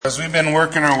As we've been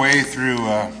working our way through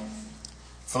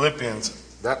Philippians,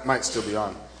 that might still be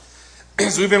on.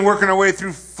 As we've been working our way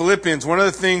through Philippians, one of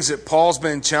the things that Paul's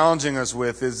been challenging us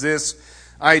with is this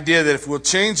idea that if we'll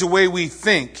change the way we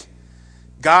think,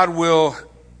 God will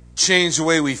change the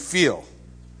way we feel.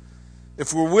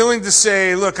 If we're willing to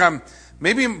say, look,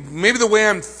 maybe the way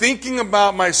I'm thinking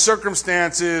about my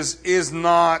circumstances is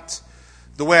not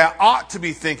the way I ought to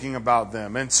be thinking about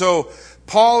them. And so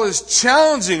Paul is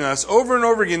challenging us over and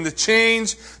over again to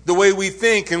change the way we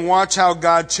think and watch how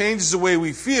God changes the way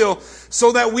we feel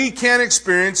so that we can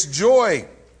experience joy.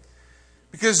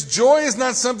 Because joy is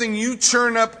not something you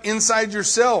churn up inside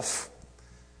yourself.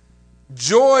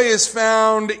 Joy is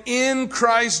found in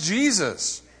Christ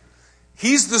Jesus.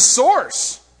 He's the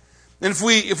source. And if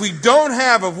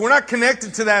we're not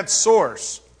connected to that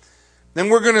source, then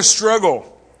we're going to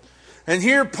struggle. And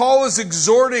here Paul is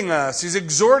exhorting us. He's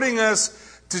exhorting us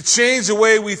to change the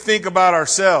way we think about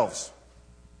ourselves.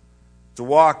 To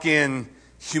walk in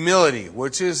humility,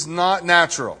 which is not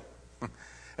natural.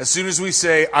 As soon as we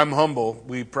say, I'm humble,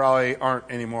 we probably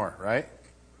aren't anymore, right?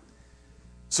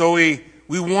 So we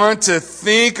want to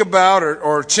think about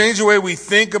or change the way we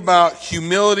think about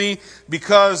humility,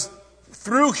 because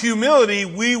through humility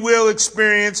we will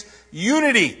experience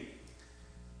unity.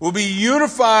 We'll be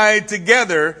unified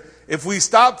together if we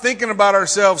stop thinking about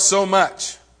ourselves so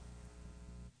much.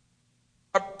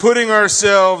 Putting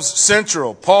ourselves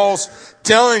central. Paul's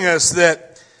telling us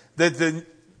that the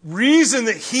reason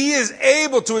that he is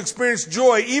able to experience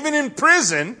joy, even in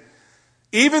prison,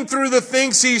 even through the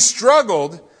things he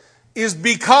struggled, is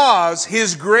because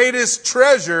his greatest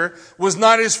treasure was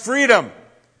not his freedom.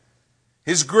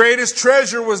 His greatest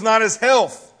treasure was not his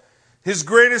health. His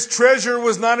greatest treasure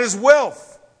was not his wealth.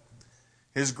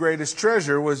 His greatest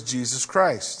treasure was Jesus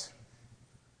Christ.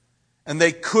 And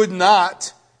they could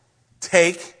not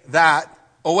take that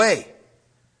away.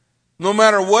 No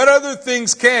matter what other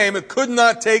things came, it could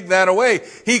not take that away.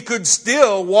 He could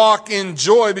still walk in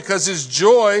joy because his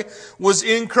joy was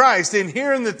in Christ. And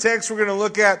here in the text we're going to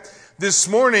look at this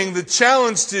morning, the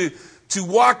challenge to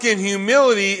walk in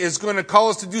humility is going to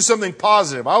call us to do something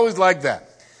positive. I always like that.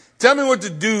 Tell me what to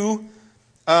do,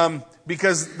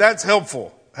 because that's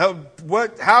helpful. How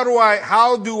do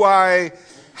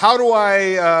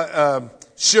I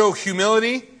show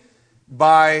humility?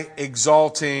 By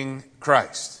exalting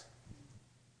Christ.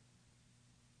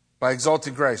 By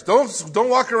exalting Christ. Don't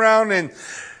walk around and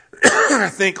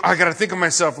think, I got to think of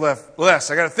myself less.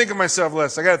 I got to think of myself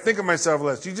less. I got to think of myself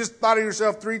less. You just thought of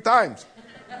yourself 3 times.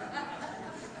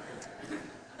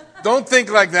 Don't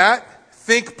think like that.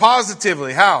 Think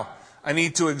positively. How? I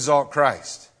need to exalt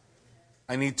Christ.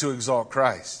 I need to exalt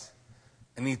Christ.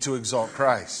 I need to exalt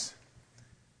Christ.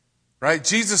 Right?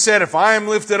 Jesus said, if I am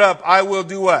lifted up, I will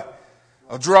do what?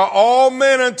 I'll draw all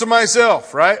men unto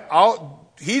myself, right?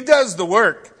 He does the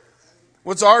work.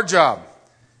 What's our job?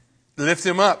 Lift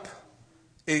him up.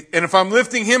 And if I'm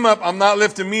lifting him up, I'm not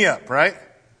lifting me up, right?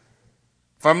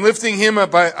 If I'm lifting him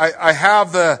up, I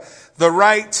have the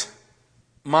right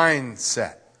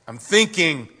mindset. I'm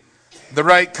thinking the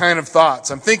right kind of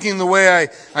thoughts. I'm thinking the way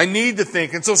I need to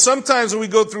think. And so sometimes when we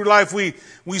go through life, we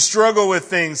struggle with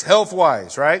things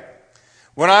health-wise, right?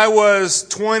 When I was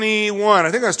 21,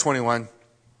 I think I was 21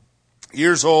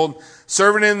 years old,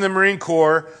 serving in the Marine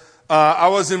Corps, I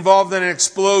was involved in an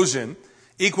explosion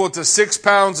equal to 6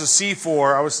 pounds of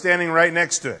C4. I was standing right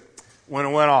next to it when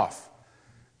it went off.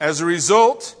 As a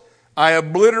result, I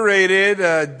obliterated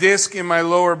a disc in my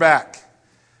lower back.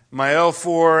 My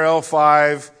L4,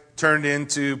 L5 turned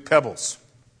into pebbles.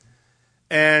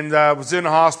 And I was in the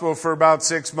hospital for about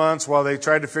 6 months while they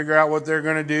tried to figure out what they're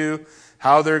going to do,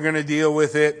 how they're going to deal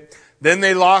with it. Then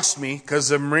they lost me, because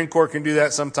the Marine Corps can do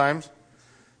that sometimes.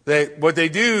 What they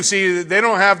do, see, they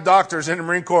don't have doctors in the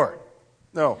Marine Corps.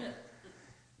 No,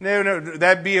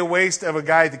 that'd be a waste of a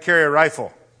guy to carry a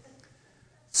rifle.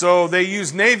 So they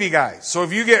use Navy guys. So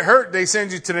if you get hurt, they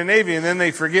send you to the Navy, and then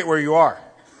they forget where you are.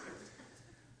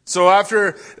 So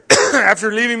after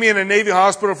leaving me in a Navy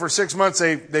hospital for 6 months,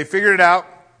 they figured it out.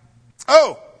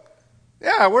 Oh,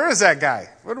 yeah, where is that guy?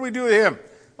 What do we do with him?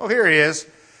 Oh, here he is.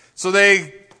 So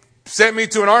they sent me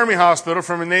to an Army hospital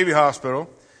from a Navy hospital.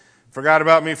 Forgot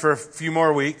about me for a few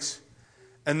more weeks.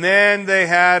 And then they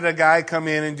had a guy come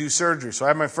in and do surgery. So I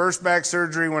had my first back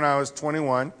surgery when I was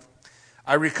 21.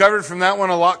 I recovered from that one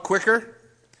a lot quicker.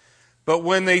 But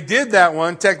when they did that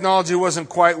one, technology wasn't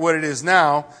quite what it is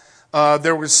now.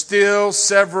 There was still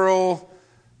several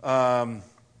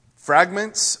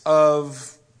fragments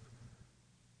of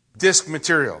disc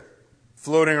material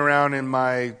floating around in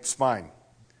my spine.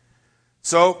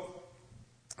 So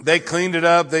They cleaned it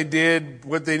up. They did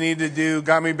what they needed to do,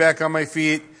 got me back on my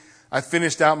feet. I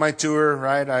finished out my tour,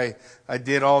 right? I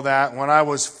did all that. When I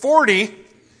was 40,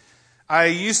 I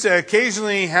used to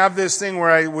occasionally have this thing where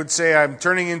I would say I'm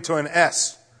turning into an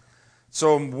S.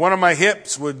 So one of my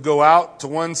hips would go out to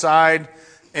one side,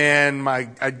 and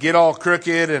I'd get all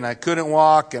crooked, and I couldn't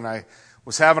walk, and I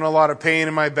was having a lot of pain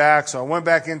in my back. So I went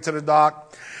back into the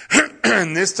doc,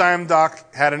 and this time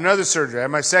doc had another surgery. I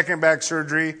had my second back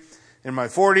surgery in my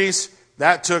 40s.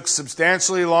 That took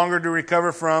substantially longer to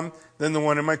recover from than the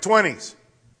one in my 20s.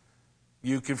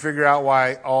 You can figure out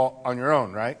why all on your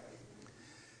own, right?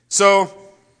 So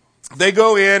they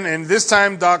go in, and this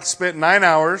time Doc spent 9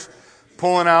 hours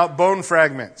pulling out bone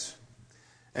fragments.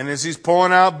 And as he's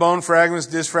pulling out bone fragments,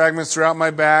 disc fragments throughout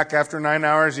my back, after 9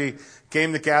 hours, he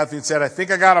came to Kathy and said, I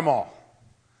think I got them all.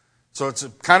 So it's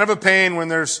kind of a pain when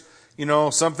there's,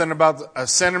 something about a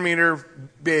centimeter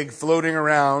big floating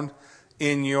around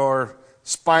in your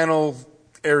spinal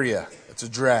area. It's a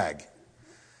drag.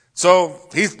 So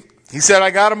he said,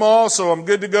 I got them all, so I'm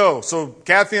good to go. So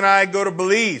Kathy and I go to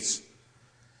Belize,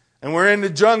 and we're in the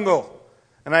jungle,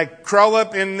 and I crawl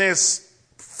up in this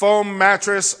foam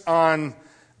mattress on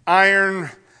iron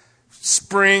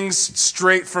springs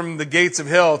straight from the gates of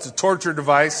hell. It's a torture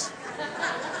device.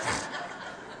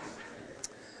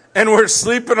 And we're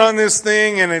sleeping on this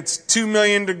thing, and it's 2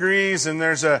 million degrees, and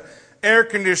there's a air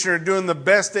conditioner doing the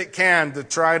best it can to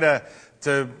try to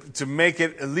make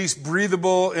it at least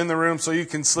breathable in the room so you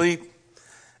can sleep.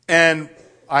 And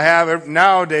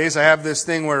nowadays I have this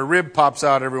thing where a rib pops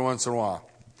out every once in a while.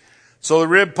 So the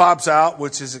rib pops out,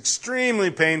 which is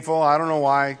extremely painful. I don't know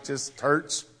why, it just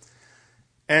hurts.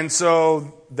 And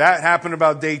so that happened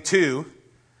about day 2.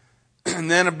 And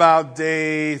then about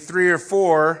day 3 or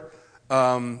 4,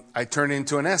 I turned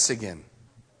into an S again.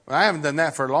 Well, I haven't done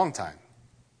that for a long time.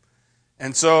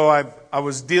 And so I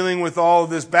was dealing with all of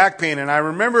this back pain, and I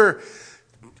remember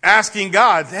asking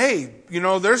God, hey,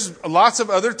 there's lots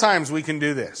of other times we can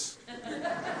do this.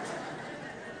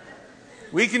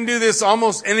 We can do this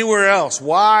almost anywhere else.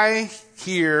 Why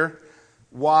here?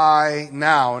 Why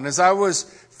now? And as I was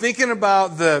thinking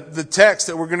about the text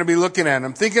that we're going to be looking at,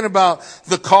 I'm thinking about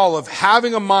the call of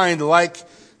having a mind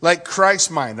like Christ's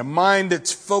mind, a mind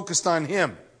that's focused on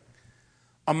Him.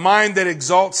 A mind that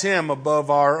exalts Him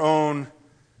above our own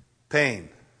pain.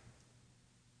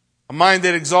 A mind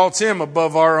that exalts Him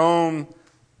above our own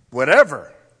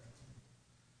whatever.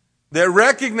 That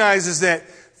recognizes that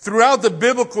throughout the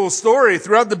biblical story,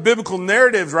 throughout the biblical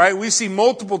narratives, right, we see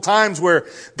multiple times where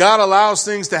God allows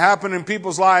things to happen in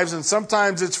people's lives, and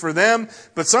sometimes it's for them,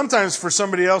 but sometimes for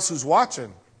somebody else who's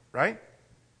watching, right?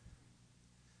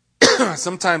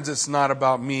 Sometimes it's not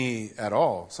about me at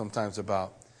all. Sometimes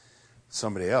about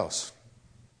somebody else.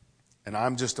 And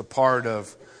I'm just a part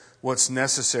of what's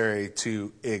necessary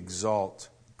to exalt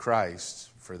Christ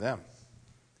for them.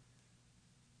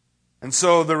 And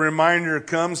so the reminder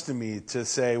comes to me to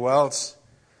say, well,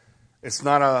 it's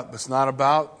not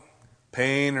about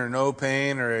pain or no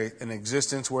pain or an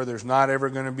existence where there's not ever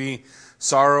going to be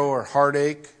sorrow or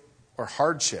heartache or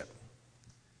hardship.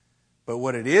 But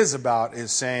what it is about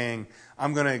is saying,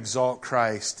 I'm going to exalt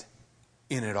Christ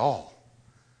in it all.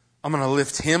 I'm going to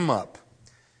lift Him up.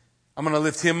 I'm going to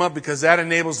lift Him up because that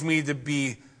enables me to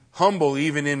be humble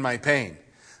even in my pain.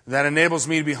 That enables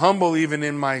me to be humble even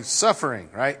in my suffering,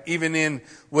 right? Even in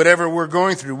whatever we're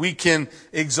going through, we can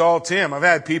exalt Him. I've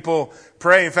had people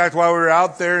pray. In fact, while we were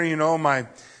out there,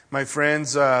 my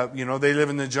friends, they live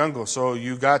in the jungle, so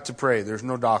you got to pray. There's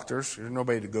no doctors. There's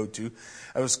nobody to go to.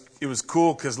 It was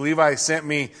cool because Levi sent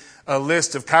me a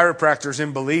list of chiropractors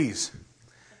in Belize.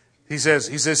 He says,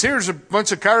 here's a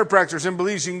bunch of chiropractors in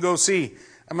Belize you can go see.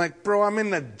 I'm like, bro, I'm in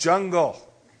the jungle.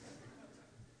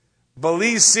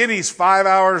 Belize City's 5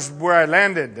 hours where I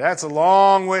landed. That's a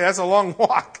long way. That's a long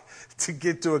walk to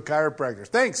get to a chiropractor.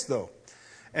 Thanks, though.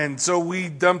 And so we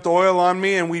dumped oil on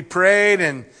me, and we prayed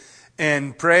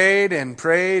and prayed and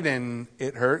prayed, and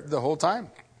it hurt the whole time.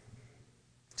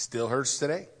 Still hurts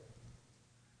today.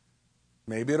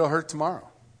 Maybe it'll hurt tomorrow.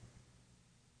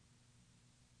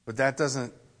 But that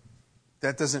doesn't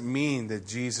mean that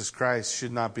Jesus Christ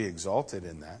should not be exalted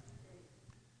in that.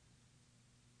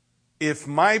 If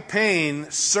my pain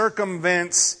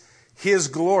circumvents His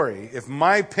glory, if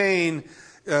my pain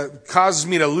causes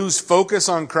me to lose focus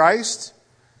on Christ,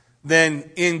 then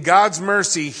in God's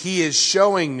mercy, He is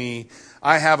showing me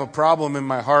I have a problem in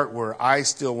my heart where I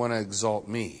still want to exalt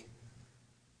me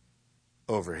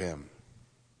over Him.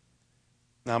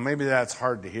 Now, maybe that's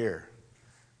hard to hear,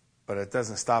 but it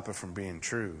doesn't stop it from being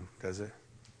true, does it?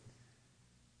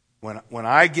 When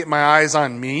I get my eyes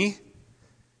on me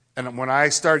And when I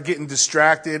start getting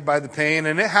distracted by the pain,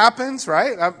 and it happens,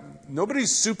 right?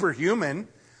 Nobody's superhuman,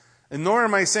 and nor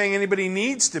am I saying anybody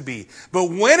needs to be. But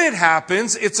when it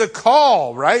happens, it's a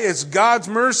call, right? It's God's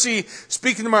mercy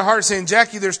speaking to my heart saying,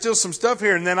 Jackie, there's still some stuff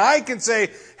here. And then I can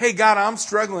say, hey, God, I'm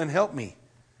struggling, help me.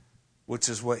 Which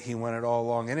is what he wanted all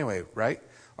along anyway, right?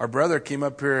 Our brother came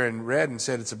up here and read and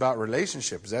said it's about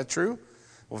relationship. Is that true?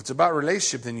 Well, if it's about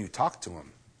relationship, then you talk to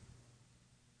him.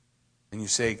 And you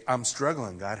say, I'm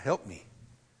struggling, God, help me.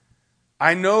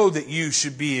 I know that you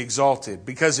should be exalted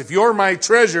because if you're my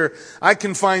treasure, I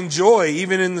can find joy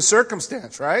even in the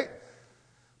circumstance, right?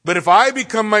 But if I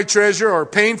become my treasure, or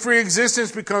pain-free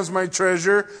existence becomes my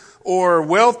treasure, or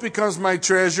wealth becomes my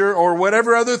treasure, or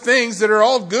whatever other things that are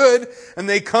all good and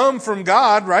they come from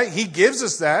God, right? He gives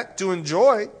us that to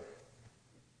enjoy.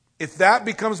 If that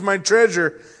becomes my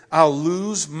treasure, I'll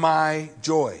lose my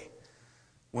joy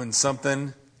when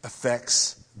something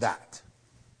affects that.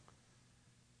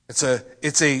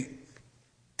 It's a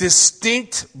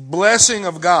distinct blessing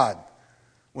of God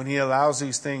when he allows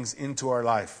these things into our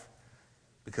life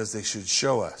because they should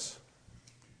show us,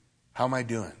 how am I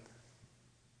doing?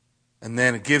 And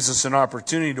then it gives us an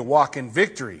opportunity to walk in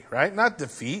victory, right? Not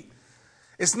defeat.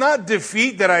 It's not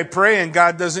defeat that I pray and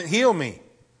God doesn't heal me.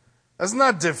 That's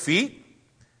not defeat.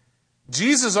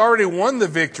 Jesus already won the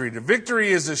victory. The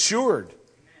victory is assured.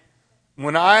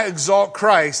 When I exalt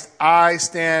Christ, I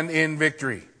stand in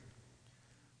victory.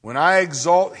 When I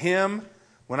exalt him,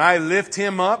 when I lift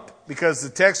him up, because the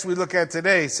text we look at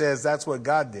today says that's what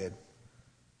God did.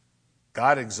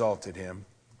 God exalted him.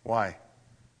 Why?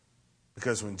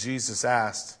 Because when Jesus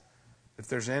asked, if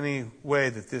there's any way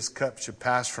that this cup should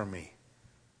pass from me,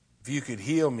 if you could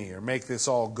heal me or make this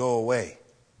all go away,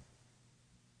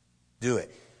 do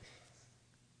it.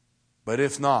 But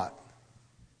if not,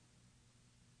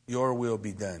 your will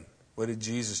be done. What did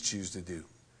Jesus choose to do?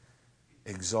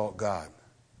 Exalt God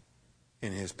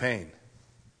in his pain,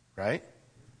 right?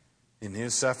 In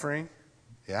his suffering,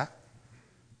 yeah?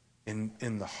 In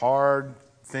the hard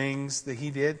things that he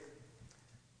did,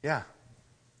 yeah.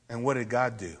 And what did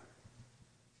God do?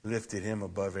 Lifted him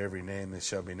above every name that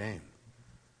shall be named.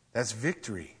 That's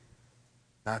victory,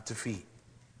 not defeat.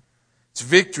 It's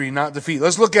victory, not defeat.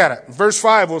 Let's look at it. In verse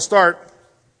 5, we'll start.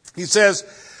 He says,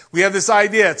 we have this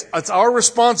idea. It's our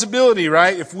responsibility,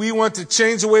 right? If we want to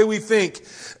change the way we think,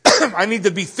 I need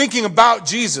to be thinking about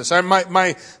Jesus.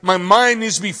 My mind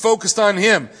needs to be focused on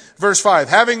him. Verse 5,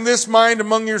 having this mind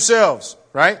among yourselves,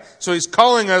 right? So he's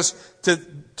calling us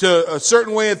to a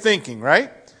certain way of thinking,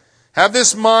 right? Have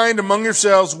this mind among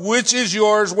yourselves, which is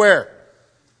yours where?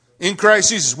 In Christ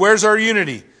Jesus. Where's our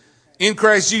unity? In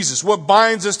Christ Jesus. What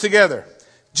binds us together?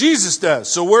 Jesus does.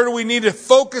 So where do we need to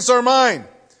focus our mind?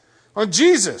 On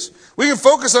Jesus. We can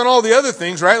focus on all the other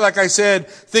things, right? Like I said,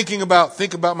 think about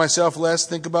myself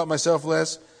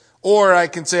less. Or I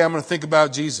can say, I'm going to think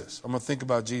about Jesus. I'm going to think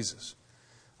about Jesus.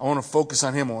 I want to focus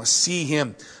on him. I want to see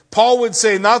him. Paul would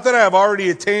say, not that I have already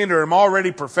attained or am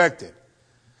already perfected,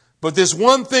 but this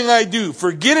one thing I do,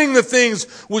 forgetting the things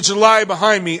which lie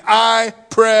behind me, I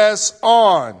press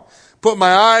on. Put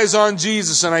my eyes on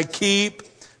Jesus and I keep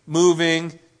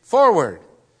moving forward.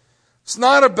 It's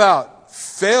not about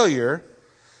failure.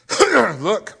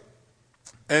 Look,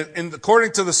 and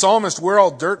according to the psalmist, we're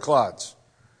all dirt clods,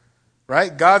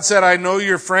 right? God said, I know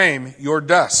your frame, you're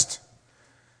dust.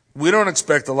 We don't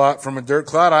expect a lot from a dirt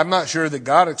clod. I'm not sure that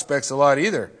God expects a lot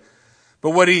either.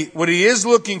 But what he is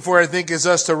looking for, I think, is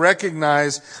us to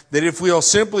recognize that if we'll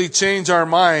simply change our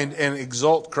mind and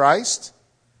exalt Christ,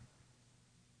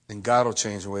 then God will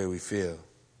change the way we feel.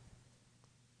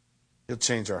 He'll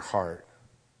change our heart.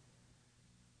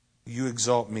 You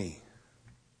exalt me.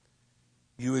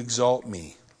 You exalt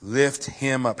me. Lift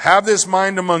him up. Have this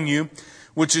mind among you,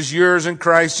 which is yours in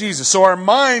Christ Jesus. So our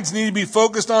minds need to be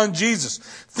focused on Jesus.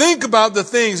 Think about the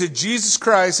things that Jesus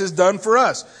Christ has done for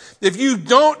us. If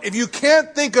you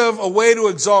can't think of a way to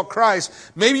exalt Christ,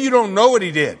 maybe you don't know what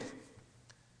he did.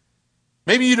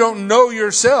 Maybe you don't know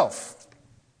yourself.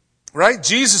 Right?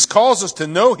 Jesus calls us to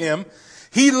know him.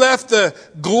 He left the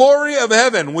glory of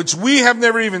heaven, which we have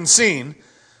never even seen.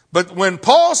 But when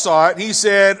Paul saw it, he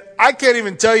said, I can't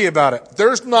even tell you about it.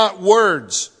 There's not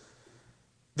words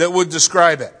that would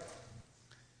describe it.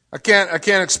 I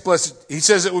can't express it. He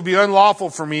says it would be unlawful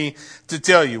for me to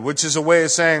tell you, which is a way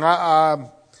of saying,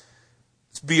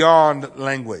 it's beyond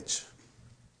language.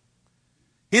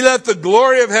 He left the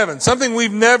glory of heaven, something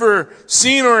we've never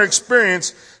seen or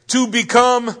experienced, to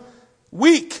become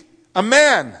weak, a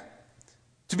man,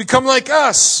 to become like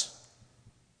us.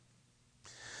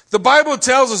 The Bible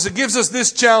tells us, it gives us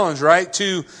this challenge, right?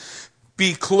 To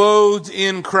be clothed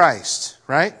in Christ,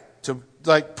 right? To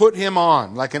like put him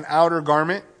on, like an outer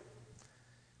garment.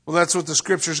 Well, that's what the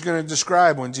scripture is going to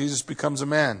describe when Jesus becomes a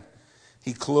man.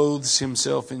 He clothes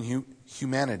himself in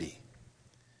humanity.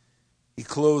 He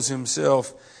clothes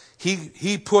himself.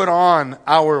 He put on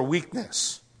our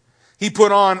weakness. He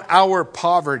put on our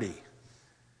poverty.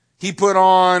 He put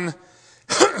on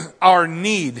our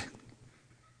need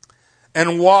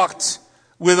and walked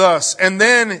with us. And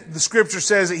then the scripture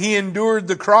says that he endured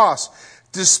the cross,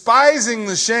 despising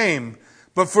the shame,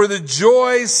 but for the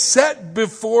joy set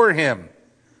before him.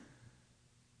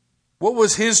 What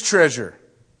was his treasure?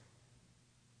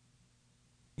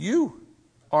 You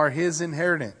are his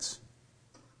inheritance.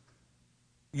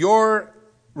 Your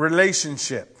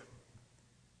relationship,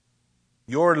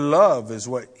 your love is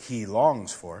what he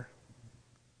longs for.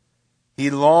 He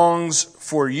longs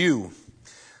for you.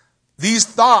 These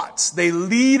thoughts, they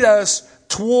lead us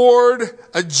toward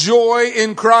a joy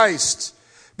in Christ,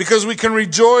 because we can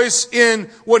rejoice in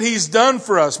what he's done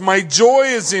for us. My joy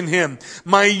is in him.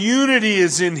 My unity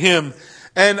is in him.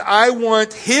 And I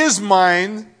want his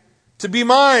mind to be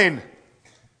mine.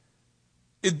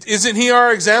 Isn't he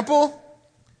our example?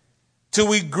 Till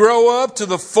we grow up to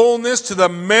the fullness, to the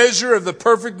measure of the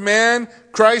perfect man,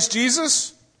 Christ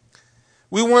Jesus.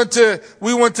 We want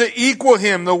to equal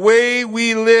him, the way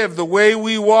we live, the way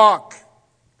we walk.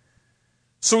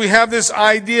 So we have this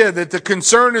idea that the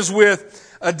concern is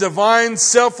with a divine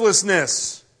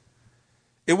selflessness.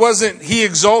 It wasn't he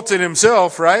exalted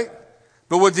himself, right?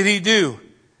 But what did he do?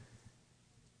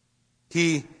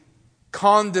 He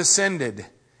condescended.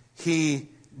 He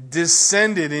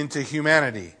descended into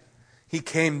humanity. He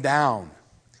came down.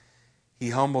 He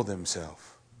humbled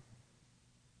himself.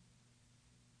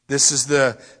 This is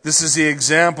the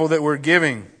example that we're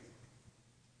giving.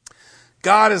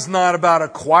 God is not about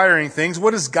acquiring things.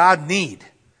 What does God need?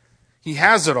 He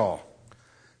has it all.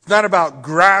 It's not about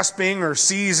grasping or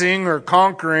seizing or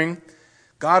conquering.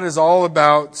 God is all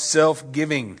about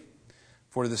self-giving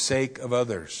for the sake of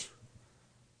others.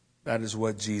 That is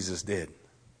what Jesus did.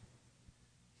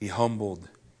 He humbled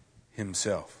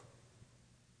himself.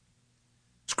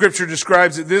 Scripture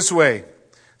describes it this way. It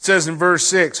says in verse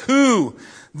 6, who,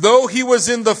 though he was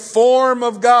in the form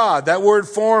of God, that word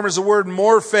form is the word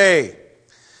morphe.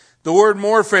 The word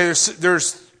morphe,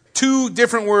 there's two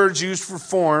different words used for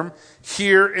form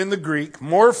here in the Greek.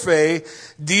 Morphe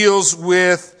deals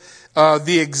with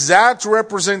the exact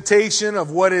representation of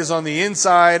what is on the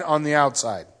inside, on the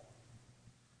outside.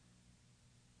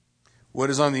 What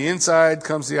is on the inside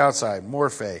comes the outside.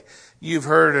 Morphe. You've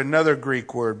heard another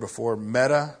Greek word before,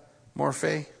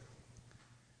 metamorphe.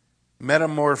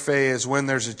 Metamorphe is when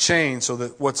there's a change so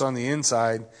that what's on the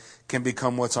inside can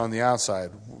become what's on the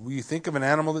outside. Will you think of an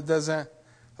animal that does that?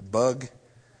 A bug?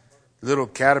 Little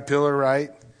caterpillar, right?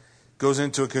 Goes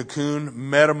into a cocoon.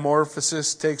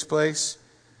 Metamorphosis takes place.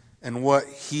 And what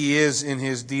he is in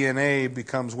his DNA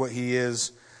becomes what he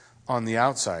is on the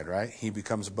outside, right? He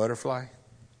becomes a butterfly.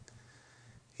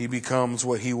 He becomes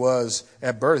what he was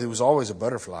at birth. He was always a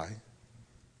butterfly.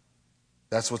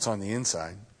 That's what's on the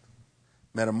inside.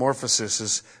 Metamorphosis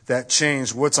is that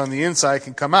change. What's on the inside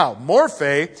can come out.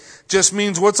 Morphe just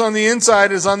means what's on the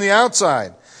inside is on the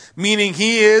outside. Meaning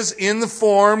he is in the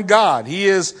form God. He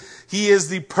is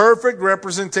the perfect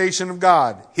representation of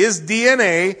God. His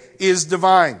DNA is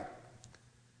divine.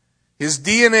 His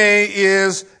DNA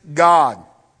is God.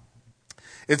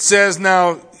 It says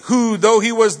now, who, though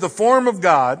he was the form of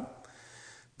God,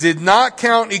 did not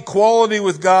count equality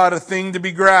with God a thing to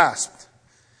be grasped.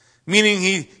 Meaning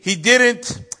he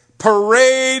didn't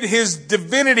parade his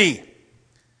divinity.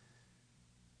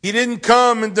 He didn't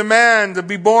come and demand to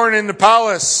be born in the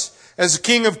palace as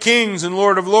King of Kings and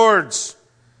Lord of Lords.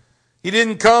 He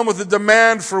didn't come with a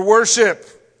demand for worship.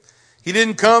 He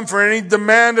didn't come for any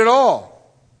demand at all.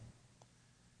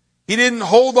 He didn't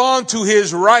hold on to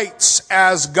his rights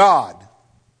as God.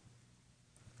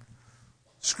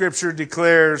 Scripture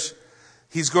declares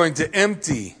he's going to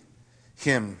empty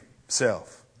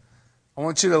himself. I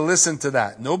want you to listen to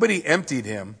that. Nobody emptied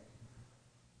him.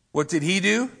 What did he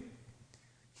do?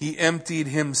 He emptied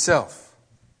himself.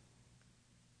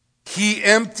 He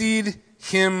emptied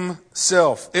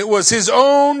himself. It was his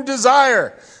own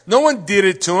desire. No one did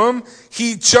it to him.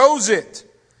 He chose it.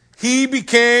 He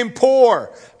became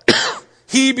poor.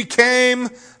 He became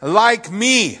like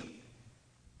me.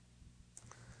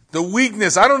 The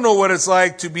weakness. I don't know what it's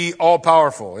like to be all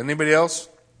powerful. Anybody else?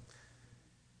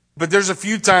 But there's a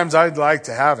few times I'd like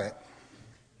to have it.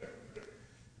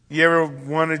 You ever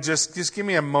want to just give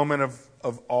me a moment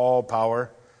of all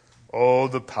power? Oh,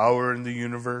 the power in the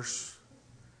universe.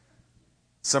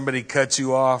 Somebody cuts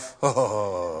you off.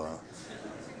 Oh.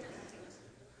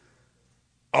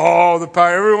 All the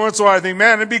power. Every once in a while I think,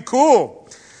 man, it'd be cool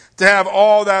to have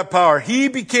all that power. He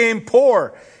became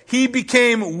poor. He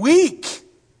became weak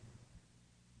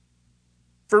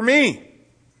for me.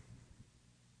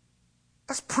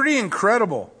 That's pretty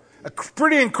incredible. A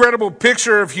pretty incredible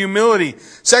picture of humility.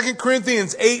 2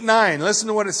 Corinthians 8:9. Listen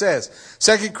to what it says.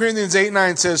 2 Corinthians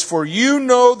 8:9 says, "For you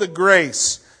know the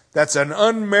grace," that's an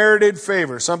unmerited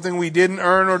favor, something we didn't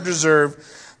earn or deserve,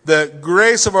 "the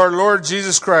grace of our Lord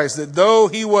Jesus Christ, that though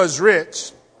he was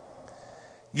rich,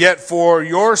 yet for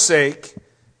your sake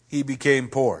he became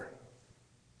poor."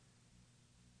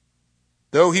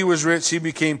 Though he was rich, he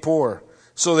became poor,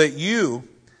 so that you,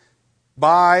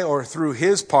 by or through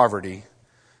his poverty,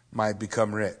 might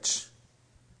become rich.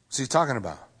 What's he talking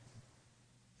about?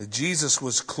 That Jesus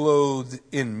was clothed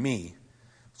in me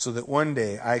so that one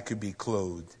day I could be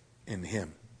clothed in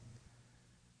him.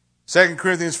 2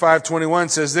 Corinthians 5:21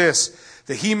 says this,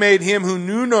 that he made him who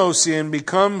knew no sin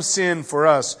become sin for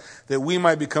us, that we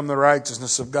might become the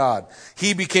righteousness of God.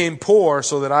 He became poor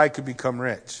so that I could become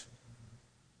rich,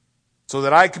 so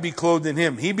that I could be clothed in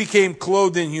him. He became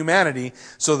clothed in humanity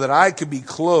so that I could be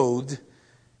clothed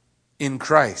in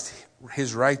Christ,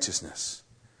 his righteousness.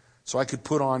 So I could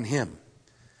put on him.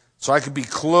 So I could be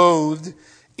clothed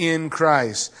in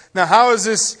Christ. Now, how does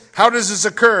this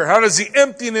occur? How does the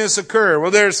emptiness occur?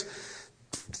 Well,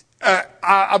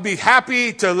 I'll be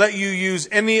happy to let you use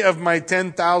any of my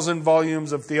 10,000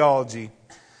 volumes of theology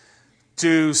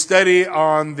to study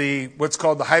on what's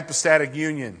called the hypostatic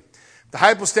union. The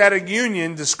hypostatic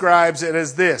union describes it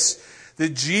as this, that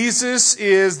Jesus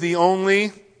is the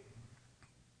only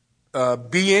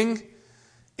being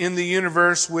in the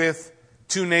universe with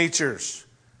two natures.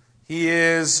 He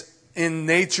is in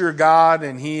nature God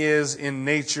and he is in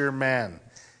nature man.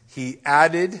 He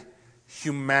added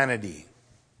humanity.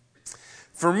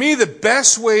 For me, the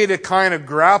best way to kind of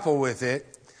grapple with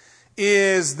it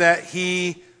is that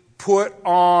he put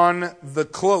on the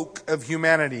cloak of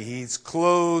humanity. He's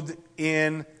clothed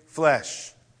in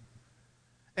flesh.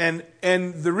 And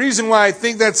the reason why I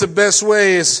think that's the best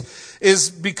way is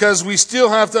because we still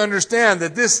have to understand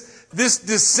that this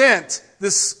descent,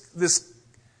 this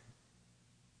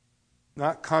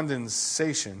not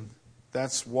condensation,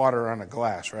 that's water on a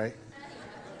glass, right?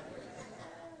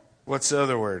 What's the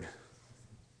other word?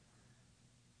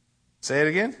 Say it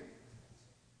again.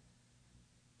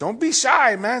 Don't be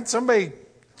shy, man. Somebody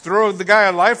throw the guy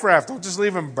a life raft. Don't just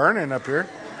leave him burning up here.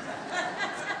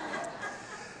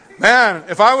 Man,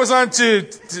 if I was on to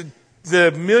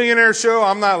the Millionaire Show,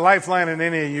 I'm not lifelining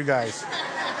any of you guys.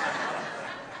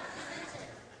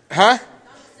 Huh?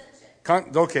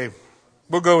 Okay,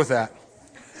 we'll go with that.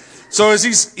 So as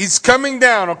he's coming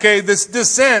down, okay, this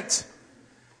descent,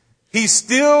 he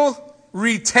still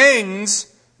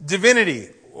retains divinity.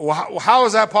 How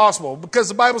is that possible? Because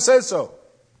the Bible says so.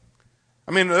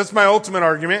 I mean, that's my ultimate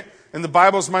argument, and the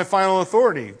Bible is my final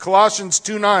authority. Colossians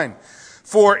 2:9.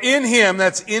 For in him,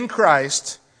 that's in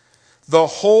Christ, the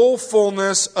whole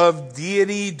fullness of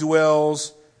deity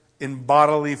dwells in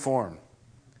bodily form.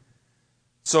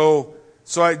 So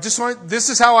I just want, this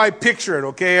is how I picture it,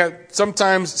 okay?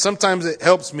 Sometimes it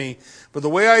helps me, but the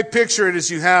way I picture it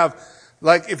is you have,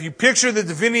 like, if you picture the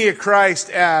divinity of Christ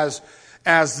as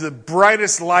the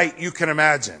brightest light you can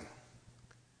imagine.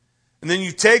 And then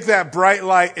you take that bright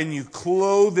light and you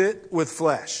clothe it with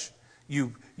flesh.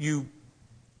 You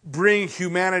bring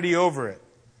humanity over it.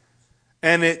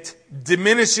 And it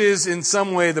diminishes in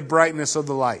some way the brightness of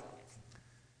the light.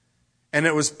 And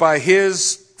it was by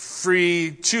his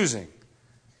free choosing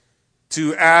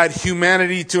to add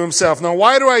humanity to himself. Now,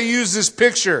 why do I use this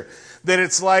picture that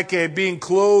it's like being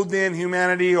clothed in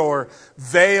humanity or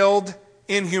veiled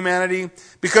in humanity?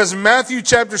 Because in Matthew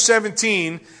chapter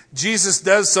 17, Jesus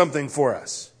does something for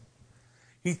us.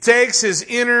 He takes his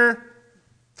inner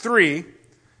three,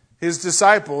 his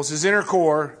disciples, his inner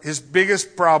core, his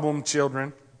biggest problem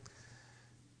children.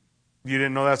 You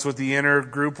didn't know that's what the inner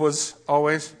group was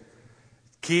always?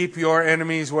 Keep your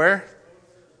enemies where?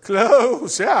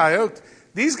 Close. Yeah.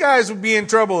 These guys would be in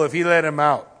trouble if he let them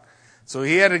out. So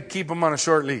he had to keep them on a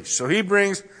short leash. So he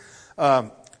brings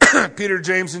Peter,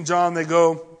 James, and John. They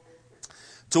go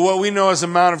to what we know as the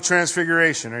Mount of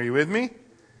Transfiguration. Are you with me?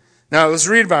 Now let's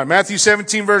read about it. Matthew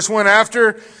 17, verse 1.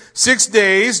 After 6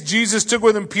 days, Jesus took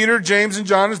with him Peter, James, and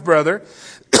John, his brother,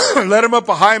 led them up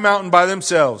a high mountain by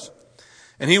themselves.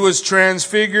 And he was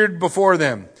transfigured before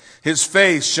them. His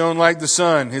face shone like the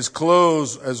sun, his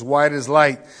clothes as white as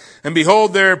light. And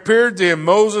behold, there appeared to him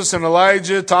Moses and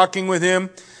Elijah talking with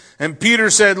him. And Peter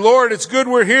said, Lord, it's good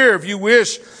we're here. If you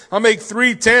wish, I'll make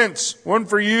 3 tents, one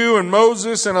for you and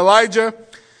Moses and Elijah.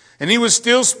 And he was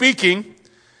still speaking.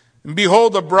 And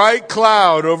behold, a bright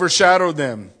cloud overshadowed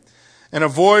them. And a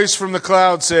voice from the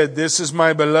cloud said, "This is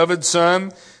my beloved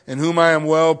Son, in whom I am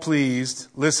well pleased.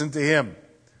 Listen to him."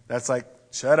 That's like,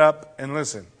 shut up and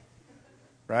listen.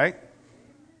 Right?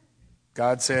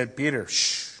 God said, Peter,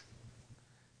 shh.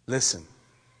 Listen.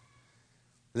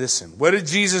 Listen. What did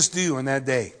Jesus do on that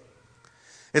day?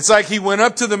 It's like he went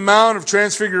up to the Mount of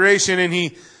Transfiguration and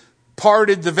he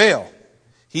parted the veil.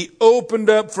 He opened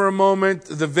up for a moment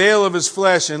the veil of his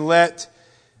flesh and let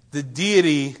the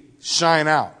deity shine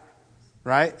out.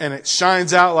 Right? And it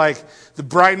shines out like the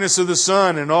brightness of the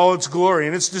sun in all its glory.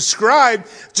 And it's described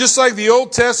just like the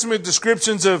Old Testament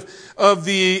descriptions of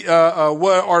the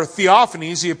what are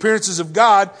theophanies, the appearances of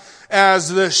God, as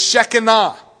the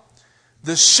Shekinah.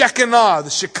 The Shekinah,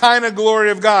 the Shekinah glory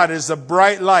of God is a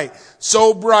bright light.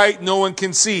 So bright no one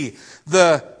can see.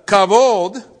 The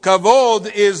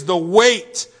kavod is the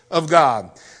weight of God.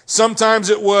 Sometimes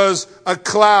it was a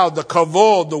cloud, the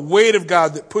kavod, the weight of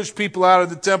God that pushed people out of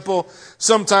the temple.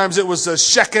 Sometimes it was the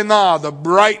Shekinah, the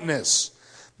brightness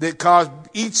that caused,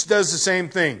 each does the same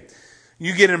thing.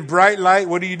 You get in bright light,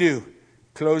 what do?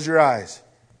 Close your eyes,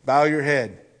 bow your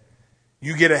head.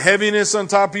 You get a heaviness on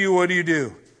top of you, what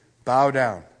do? Bow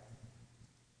down.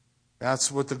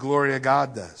 That's what the glory of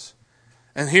God does.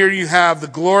 And here you have the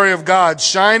glory of God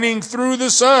shining through the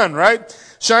sun, right?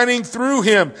 Shining through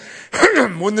him.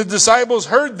 When the disciples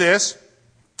heard this,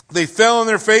 they fell on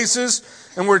their faces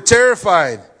and were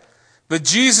terrified. But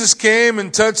Jesus came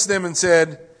and touched them and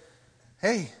said,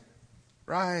 "Hey,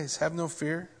 rise, have no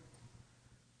fear.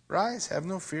 Rise, have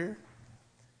no fear."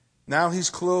 Now he's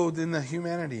clothed in the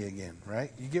humanity again,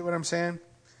 right? You get what I'm saying?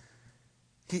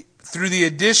 Through the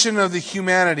addition of the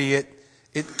humanity,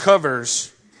 it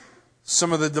covers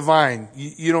some of the divine.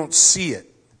 You don't see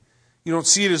it. You don't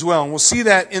see it as well. And we'll see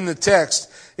that in the text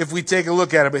if we take a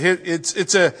look at it.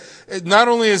 But not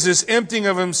only is this emptying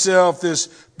of himself this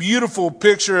beautiful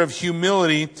picture of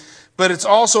humility, but it's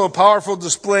also a powerful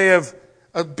display of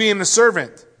being a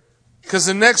servant. Because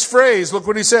the next phrase, look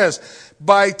what he says,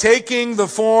 by taking the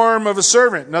form of a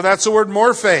servant. Now that's the word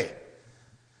morphe.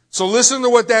 So listen to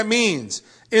what that means.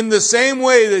 In the same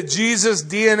way that Jesus'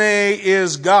 DNA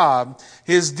is God,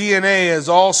 his DNA is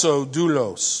also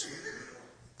doulos,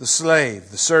 the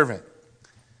slave, the servant.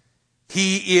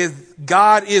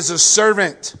 God is a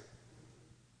servant.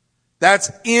 That's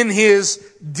in his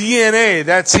DNA.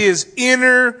 That's his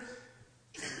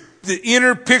the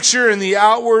inner picture and the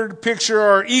outward picture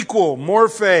are equal,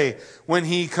 morphe, when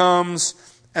he comes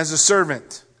as a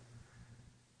servant.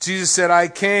 Jesus said, "I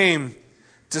came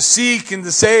to seek and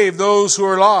to save those who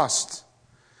are lost."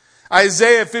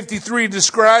 Isaiah 53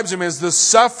 describes him as the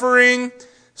suffering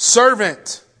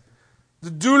servant, the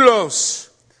doulos.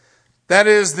 That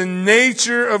is the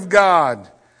nature of God.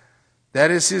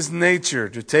 That is his nature,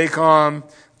 to take on,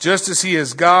 just as he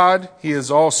is God, he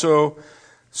is also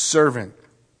servant.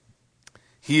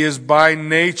 He is by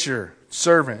nature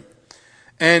servant.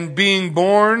 And being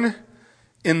born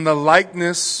in the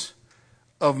likeness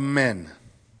of men.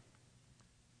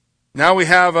 Now we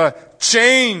have a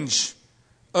change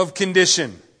of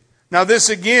condition. Now this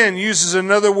again uses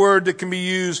another word that can be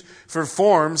used for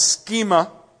form,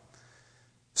 schema.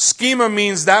 Schema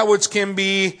means that which can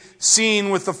be seen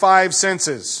with the five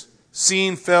senses.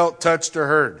 Seen, felt, touched, or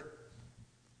heard.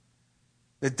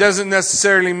 It doesn't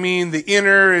necessarily mean the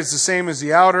inner is the same as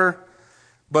the outer,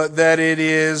 but that it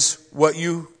is what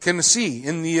you can see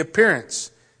in the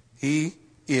appearance. He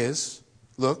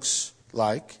looks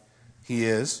like he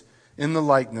is in the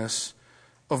likeness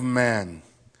of man.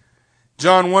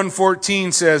 John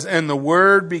 1:14 says, "And the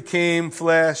Word became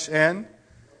flesh and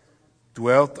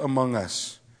dwelt among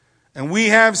us. And we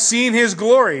have seen his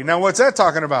glory." Now what's that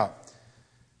talking about?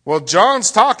 Well, John's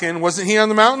talking. Wasn't he on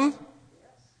the mountain?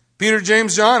 Peter,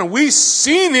 James, John. And we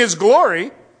seen his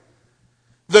glory.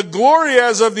 The glory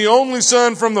as of the only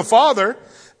Son from the Father,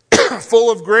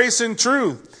 full of grace and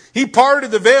truth. He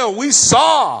parted the veil. We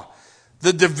saw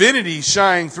the divinity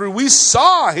shine through. We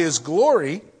saw his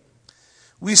glory.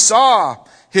 We saw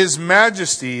his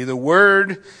majesty. The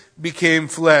Word became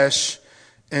flesh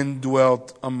and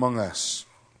dwelt among us.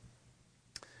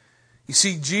 You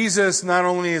see, Jesus not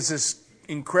only is this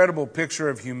incredible picture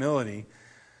of humility,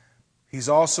 he's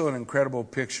also an incredible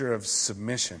picture of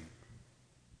submission.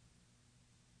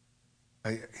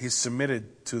 He's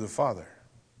submitted to the Father.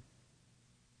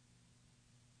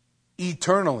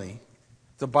 Eternally,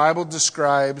 the Bible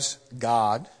describes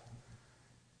God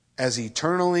as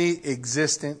eternally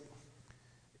existing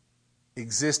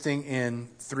in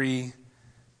three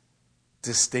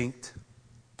distinct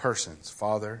persons: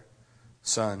 Father,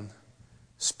 Son,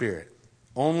 Spirit.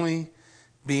 Only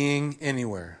being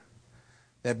anywhere.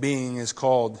 That being is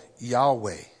called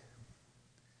Yahweh.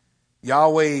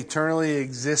 Yahweh, eternally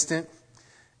existent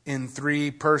in three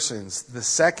persons. The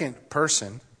second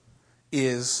person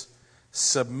is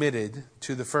submitted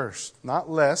to the first. Not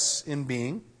less in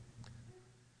being,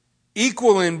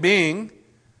 equal in being,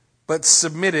 but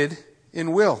submitted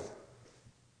in will.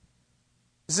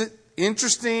 Is it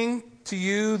interesting to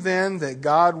you then that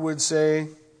God would say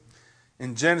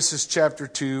in Genesis chapter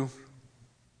 2,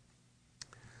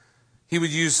 He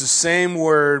would use the same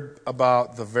word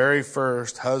about the very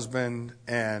first husband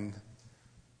and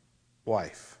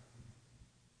wife.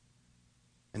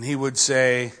 And He would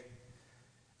say,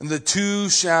 and the two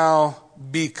shall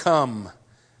become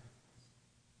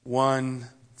one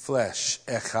flesh,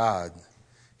 echad.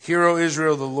 Hear, O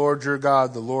Israel, the Lord your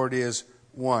God, the Lord is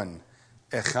one,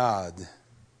 echad.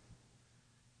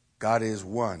 God is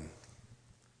one.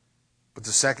 But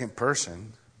the second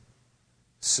person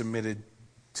submitted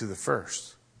to the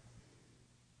first.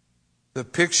 The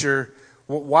picture,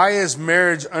 why is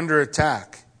marriage under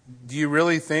attack? Do you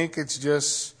really think it's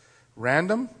just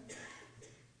random?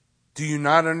 Do you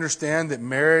not understand that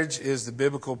marriage is the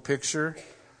biblical picture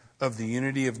of the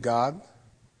unity of God?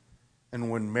 And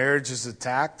when marriage is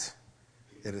attacked,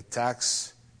 it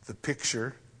attacks the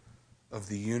picture of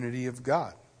the unity of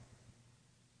God.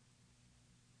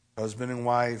 Husband and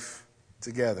wife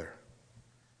together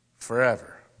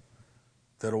forever.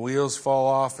 That the wheels fall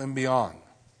off and beyond.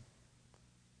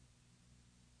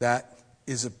 That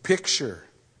is a picture.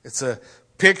 It's a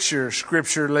picture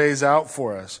Scripture lays out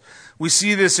for us. We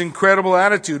see this incredible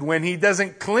attitude when he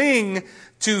doesn't cling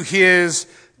to his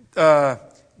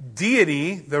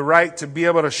deity, the right to be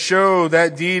able to show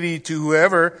that deity to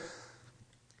whoever.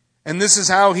 And this is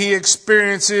how he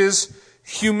experiences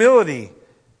humility.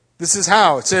 This is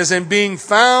how. It says, and being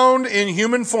found in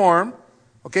human form.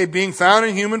 Okay, being found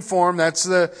in human form, that's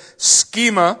the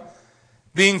schema.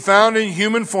 Being found in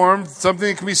human form, something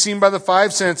that can be seen by the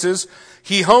five senses.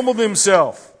 He humbled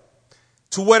himself.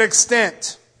 To what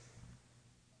extent?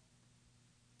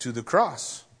 To the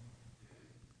cross.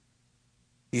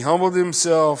 He humbled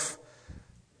himself,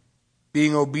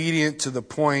 being obedient to the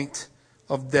point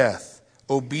of death.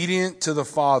 Obedient to the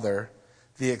Father.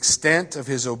 The extent of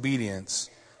his obedience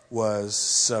was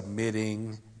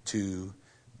submitting to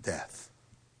death.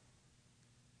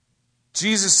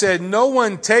 Jesus said, no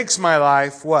one takes my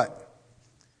life, what?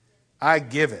 I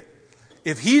give it.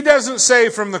 If he doesn't say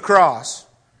from the cross,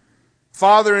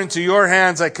 Father, into your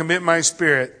hands I commit my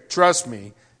spirit, trust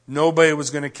me, nobody was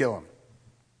going to kill him.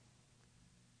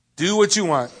 Do what you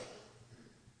want.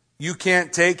 You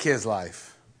can't take his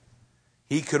life.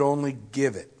 He could only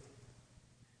give it.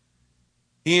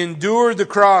 He endured the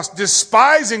cross,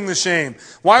 despising the shame.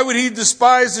 Why would he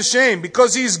despise the shame?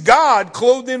 Because he's God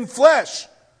clothed in flesh.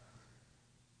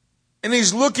 And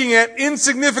he's looking at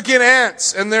insignificant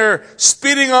ants, and they're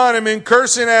spitting on him and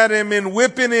cursing at him and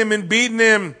whipping him and beating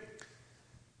him.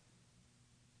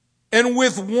 And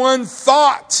with one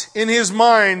thought in his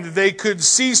mind, they could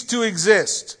cease to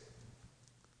exist.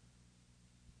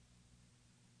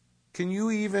 Can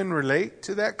you even relate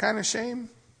to that kind of shame?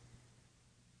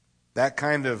 That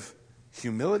kind of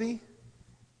humility?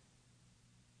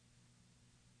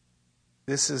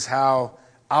 This is how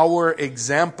our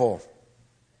example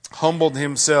humbled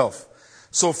himself.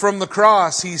 So from the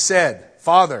cross he said,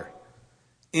 Father,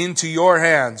 into your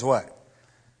hands, what?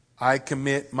 I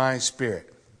commit my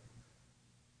spirit.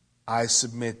 I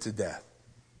submit to death.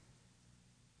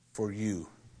 For you,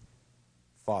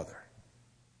 Father.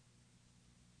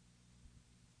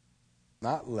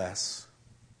 Not less.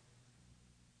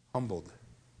 Humbled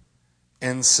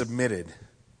and submitted.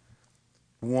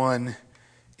 One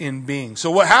in being. So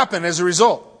what happened as a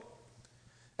result?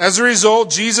 As a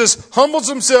result, Jesus humbles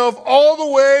himself all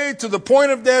the way to the point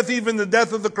of death, even the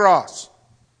death of the cross.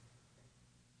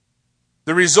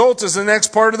 The result is the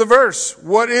next part of the verse.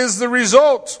 What is the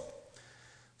result?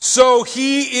 So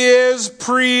he is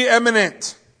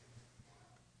preeminent.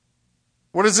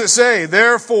 What does it say?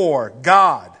 Therefore,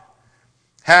 God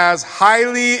has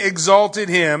highly exalted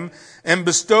him and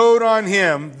bestowed on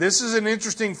him, this is an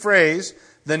interesting phrase,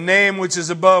 the name which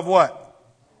is above what?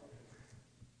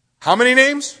 How many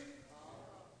names?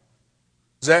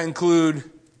 Does that include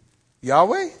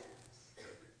Yahweh?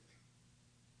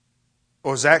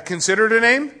 Or is that considered a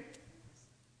name?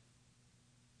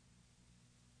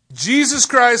 Jesus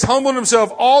Christ humbled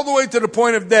himself all the way to the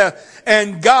point of death.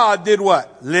 And God did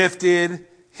what? Lifted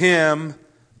him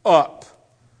up.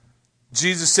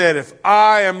 Jesus said, if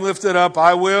I am lifted up,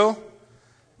 I will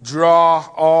draw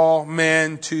all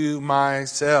men to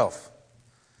myself.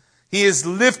 He is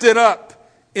lifted up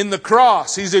in the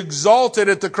cross. He's exalted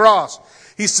at the cross.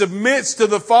 He submits to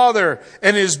the Father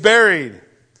and is buried.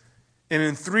 And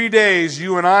in 3 days,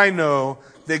 you and I know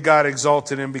that God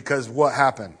exalted him, because what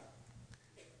happened?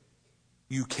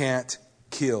 You can't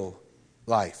kill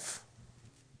life.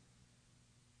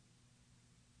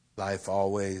 Life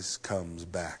always comes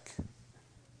back.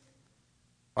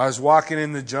 I was walking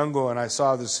in the jungle and I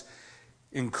saw this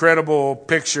incredible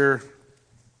picture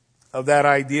of that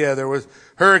idea. There was a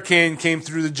hurricane came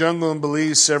through the jungle in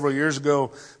Belize several years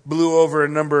ago, blew over a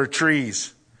number of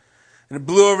trees. And it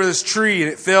blew over this tree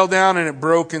and it fell down and it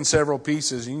broke in several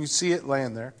pieces. And you can see it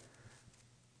laying there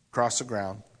across the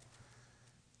ground.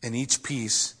 And each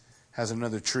piece has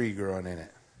another tree growing in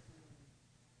it.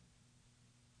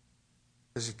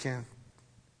 Because you can't.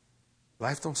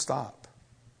 Life don't stop.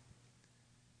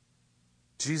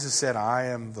 Jesus said, I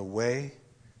am the way,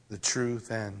 the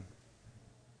truth, and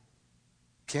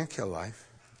you can't kill life.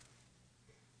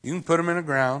 You can put him in the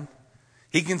ground.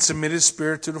 He can submit his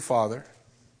spirit to the Father.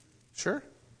 Sure.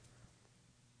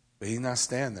 But he's not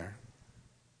staying there.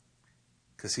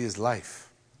 Because he is life.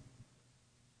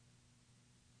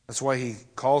 That's why he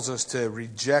calls us to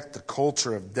reject the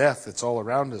culture of death that's all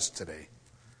around us today.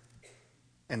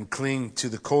 And cling to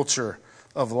the culture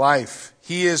of life.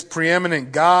 He is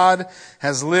preeminent. God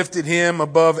has lifted him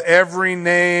above every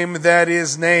name that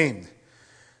is named.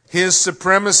 His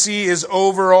supremacy is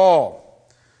over all.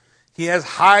 He has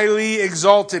highly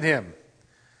exalted him.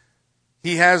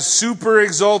 He has super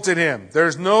exalted him.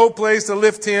 There's no place to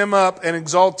lift him up and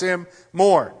exalt him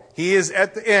more. He is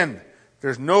at the end.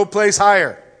 There's no place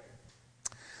higher.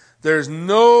 There's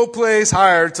no place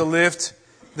higher to lift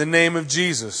the name of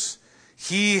Jesus.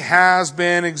 He has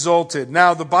been exalted.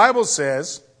 Now, the Bible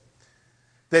says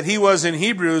that he was in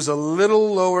Hebrews a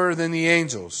little lower than the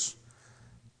angels.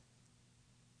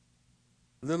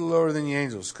 A little lower than the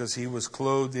angels because he was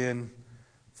clothed in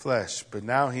flesh. But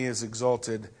now he is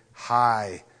exalted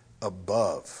high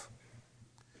above.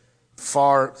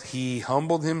 Far he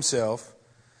humbled himself.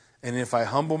 And if I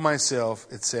humble myself,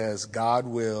 it says, God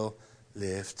will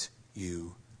lift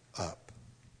you up.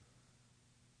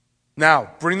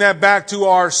 Now, bring that back to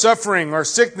our suffering, our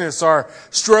sickness, our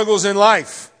struggles in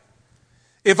life.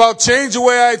 If I'll change the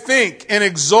way I think and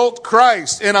exalt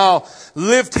Christ and I'll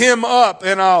lift him up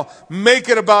and I'll make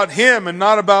it about him and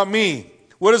not about me,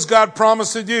 what does God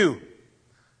promise to do?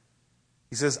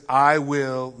 He says, I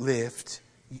will lift.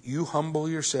 You humble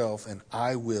yourself and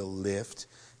I will lift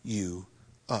you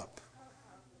up.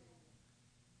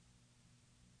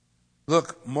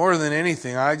 Look, more than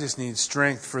anything, I just need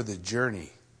strength for the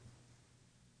journey.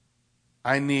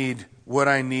 I need what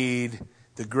I need,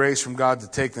 the grace from God to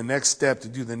take the next step, to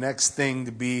do the next thing,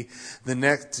 to be the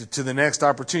next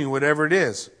opportunity, whatever it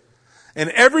is.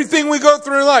 And everything we go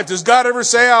through in life, does God ever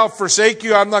say, I'll forsake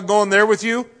you, I'm not going there with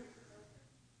you?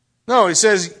 No, he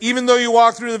says, even though you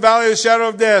walk through the valley of the shadow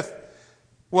of death,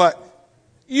 what?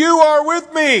 You are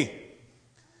with me.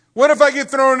 What if I get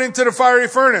thrown into the fiery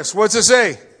furnace? What's it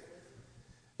say?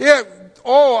 Yeah.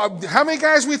 Oh, how many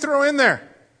guys we throw in there?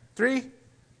 3?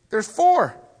 There's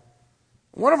 4.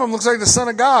 One of them looks like the Son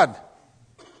of God.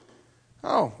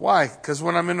 Oh, why? Because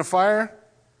when I'm in the fire,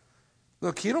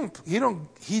 look,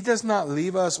 he does not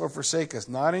leave us or forsake us.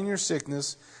 Not in your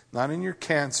sickness, not in your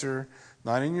cancer,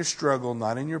 not in your struggle,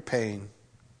 not in your pain.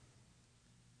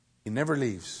 He never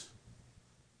leaves.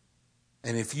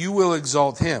 And if you will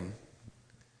exalt him,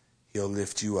 he'll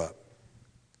lift you up.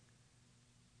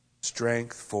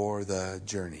 Strength for the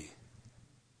journey.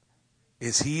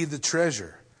 Is he the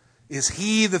treasure? Is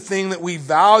he the thing that we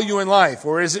value in life?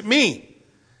 Or is it me?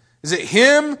 Is it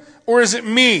him or is it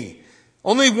me?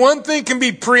 Only one thing can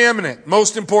be preeminent,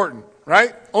 most important,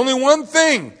 right? Only one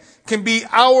thing can be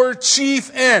our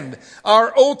chief end,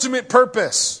 our ultimate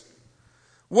purpose.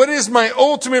 What is my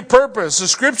ultimate purpose? The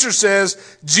scripture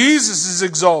says Jesus is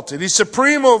exalted. He's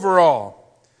supreme over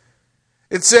all.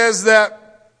 It says that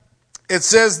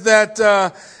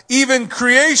even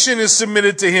creation is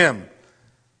submitted to him.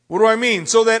 What do I mean?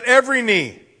 So that every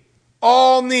knee,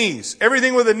 all knees,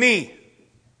 everything with a knee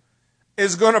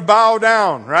is going to bow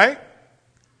down, right?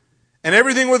 And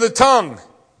everything with a tongue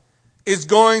is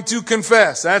going to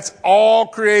confess. That's all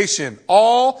creation,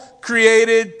 all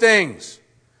created things.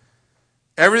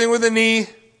 Everything with a knee,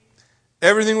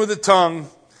 everything with a tongue,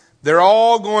 they're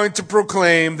all going to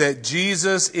proclaim that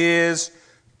Jesus is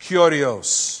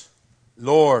Kyrios,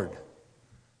 Lord,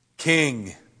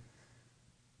 King.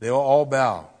 They will all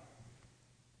bow.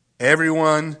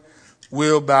 Everyone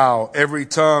will bow. Every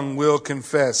tongue will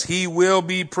confess. He will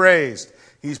be praised.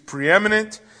 He's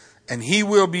preeminent and he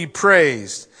will be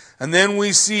praised. And then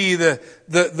we see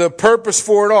the purpose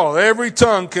for it all. Every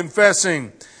tongue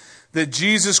confessing that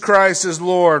Jesus Christ is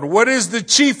Lord. What is the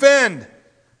chief end?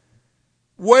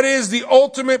 What is the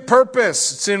ultimate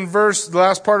purpose? It's in the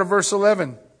last part of verse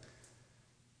 11.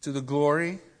 To the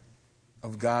glory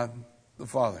of God the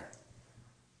Father.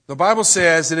 The Bible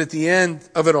says that at the end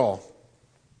of it all,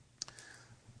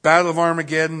 Battle of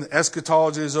Armageddon,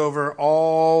 eschatology is over,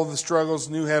 all the struggles,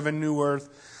 new heaven, new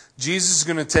earth. Jesus is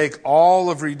going to take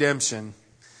all of redemption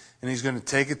and He's going to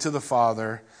take it to the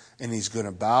Father and He's going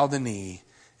to bow the knee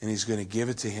and He's going to give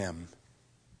it to Him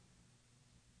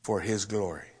for His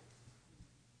glory.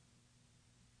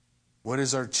 What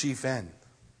is our chief end?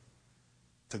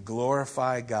 To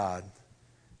glorify God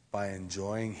by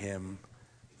enjoying Him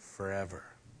forever.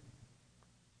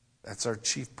 That's our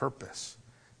chief purpose.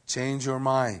 Change your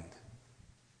mind.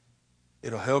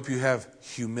 It'll help you have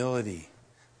humility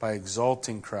by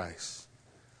exalting Christ.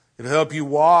 It'll help you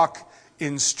walk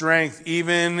in strength,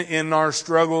 even in our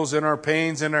struggles and our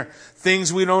pains and our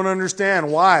things we don't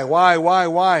understand. Why?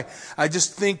 I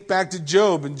just think back to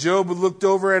Job, and Job looked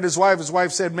over at his wife. His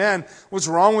wife said, "Man, what's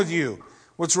wrong with you?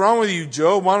 What's wrong with you,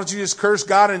 Job? Why don't you just curse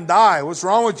God and die? What's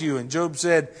wrong with you?" And Job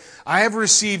said, "I have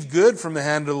received good from the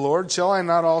hand of the Lord. Shall I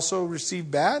not also receive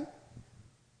bad?"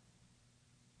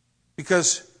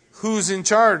 Because who's in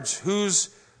charge? Who's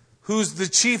the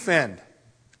chief end?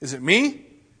 Is it me?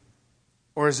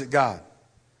 Or is it God?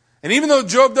 And even though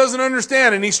Job doesn't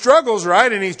understand and he struggles,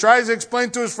 right? And he tries to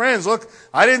explain to his friends, "Look,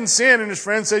 I didn't sin." And his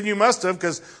friend said, "You must have,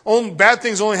 because bad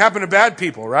things only happen to bad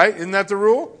people," right? Isn't that the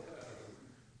rule?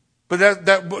 But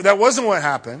that wasn't what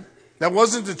happened. That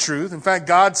wasn't the truth. In fact,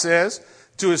 God says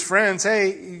to his friends,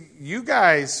 "Hey, you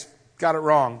guys got it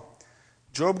wrong.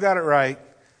 Job got it right.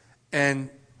 And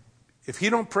if he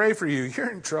don't pray for you, you're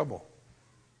in trouble."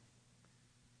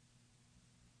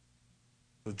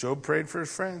 So Job prayed for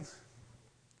his friends.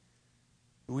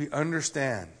 We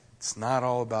understand it's not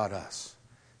all about us.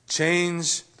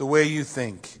 Change the way you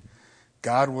think.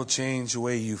 God will change the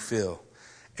way you feel.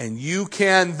 And you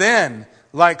can then,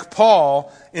 like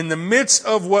Paul, in the midst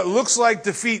of what looks like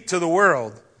defeat to the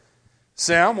world,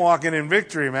 say, "I'm walking in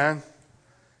victory, man.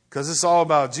 Because it's all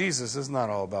about Jesus. It's not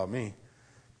all about me.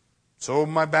 So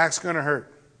my back's going to hurt."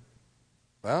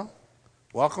 Well,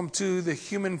 welcome to the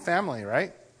human family,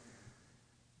 right?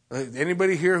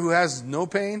 Anybody here who has no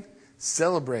pain?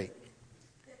 Celebrate.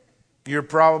 You're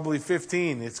probably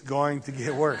 15. It's going to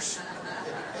get worse.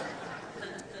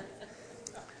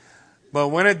 But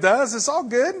when it does, it's all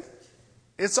good.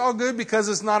 It's all good because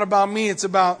it's not about me. It's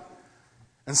about...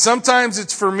 And sometimes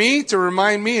it's for me to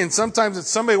remind me, and sometimes it's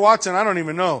somebody watching I don't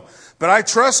even know. But I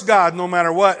trust God no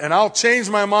matter what, and I'll change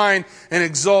my mind and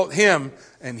exalt Him,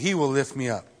 and He will lift me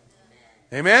up.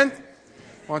 Amen?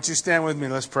 Why don't you stand with me?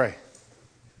 Let's pray.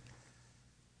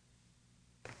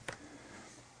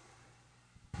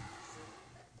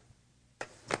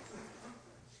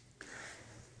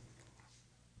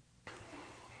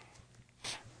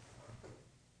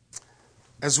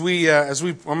 I'm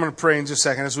going to pray in just a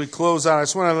second. As we close out, I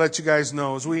just want to let you guys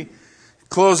know, as we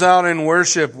close out in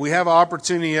worship, we have an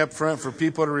opportunity up front for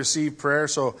people to receive prayer.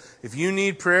 So if you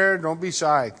need prayer, don't be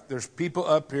shy. There's people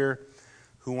up here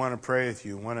who want to pray with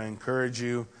you, want to encourage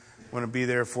you, want to be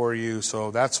there for you. So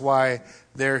that's why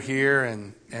they're here,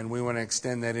 and we want to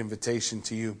extend that invitation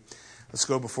to you. Let's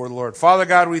go before the Lord. Father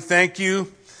God, we thank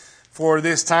you for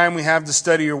this time we have to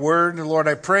study your word. And Lord,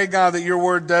 I pray, God, that your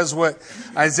word does what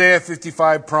Isaiah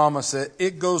 55 promised, that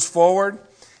it goes forward,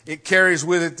 it carries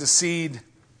with it the seed.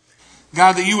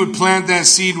 God, that you would plant that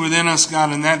seed within us,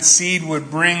 God, and that seed would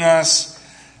bring us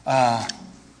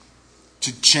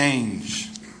to change.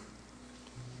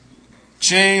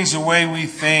 Change the way we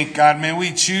think, God. May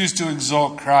we choose to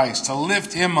exalt Christ, to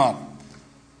lift Him up.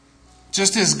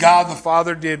 Just as God the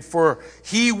Father did, for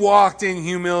He walked in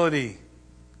humility.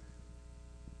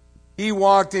 He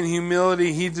walked in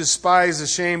humility. He despised the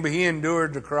shame, but He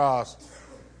endured the cross.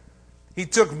 He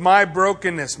took my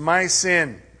brokenness, my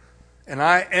sin, and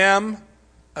I am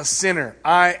a sinner.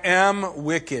 I am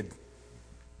wicked.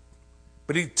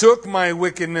 But He took my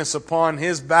wickedness upon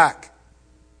His back.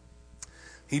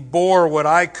 He bore what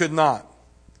I could not.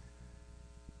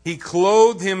 He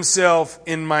clothed Himself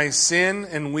in my sin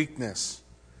and weakness,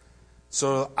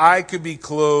 so I could be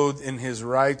clothed in His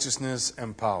righteousness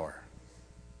and power.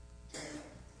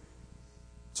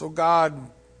 So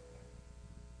God,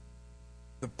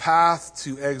 the path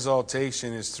to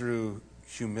exaltation is through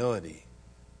humility.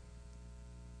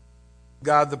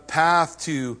 God, the path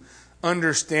to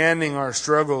understanding our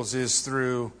struggles is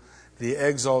through the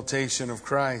exaltation of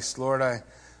Christ. Lord, I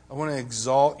want to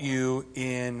exalt you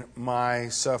in my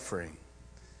suffering.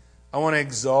 I want to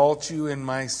exalt you in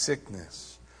my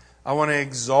sickness. I want to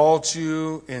exalt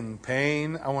you in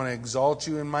pain. I want to exalt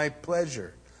you in my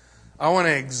pleasure. I want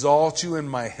to exalt you in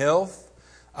my health.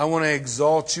 I want to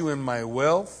exalt you in my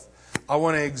wealth. I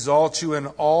want to exalt you in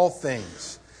all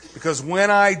things. Because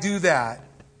when I do that,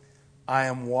 I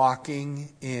am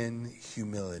walking in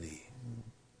humility.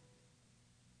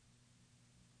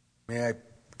 May I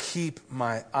keep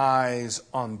my eyes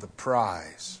on the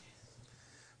prize.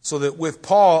 So that with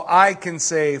Paul, I can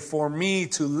say, for me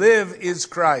to live is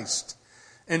Christ,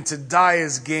 and to die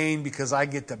is gain because I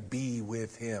get to be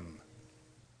with Him.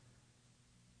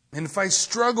 And if I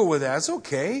struggle with that, it's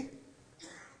okay.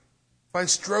 If I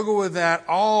struggle with that,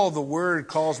 all the Word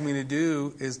calls me to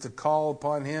do is to call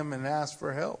upon Him and ask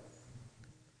for help.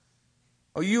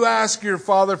 Oh, you ask your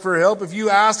Father for help. If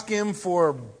you ask Him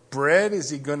for bread,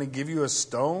 is He going to give you a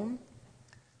stone?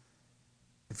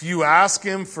 If you ask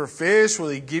Him for fish, will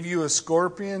He give you a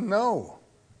scorpion? No.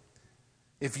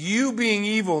 If you, being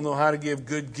evil, know how to give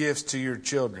good gifts to your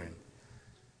children,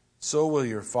 so will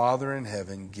your Father in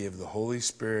heaven give the Holy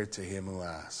Spirit to him who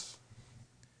asks.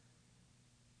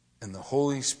 And the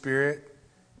Holy Spirit,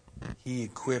 He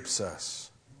equips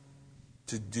us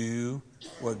to do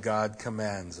what God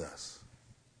commands us.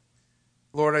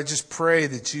 Lord, I just pray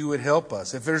that you would help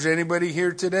us. If there's anybody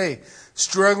here today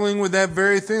struggling with that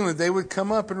very thing, that they would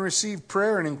come up and receive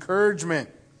prayer and encouragement,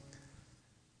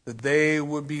 that they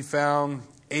would be found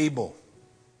able.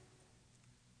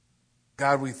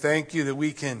 God, we thank you that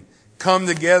we can come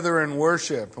together and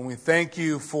worship, and we thank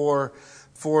you for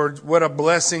what a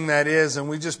blessing that is. And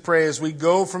we just pray as we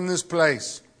go from this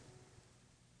place,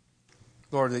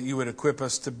 Lord, that you would equip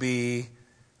us to be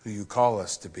who you call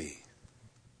us to be.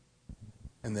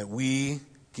 And that we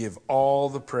give all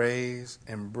the praise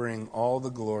and bring all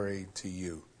the glory to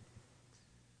you.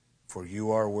 For you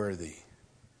are worthy.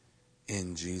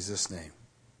 In Jesus' name,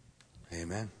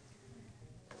 amen.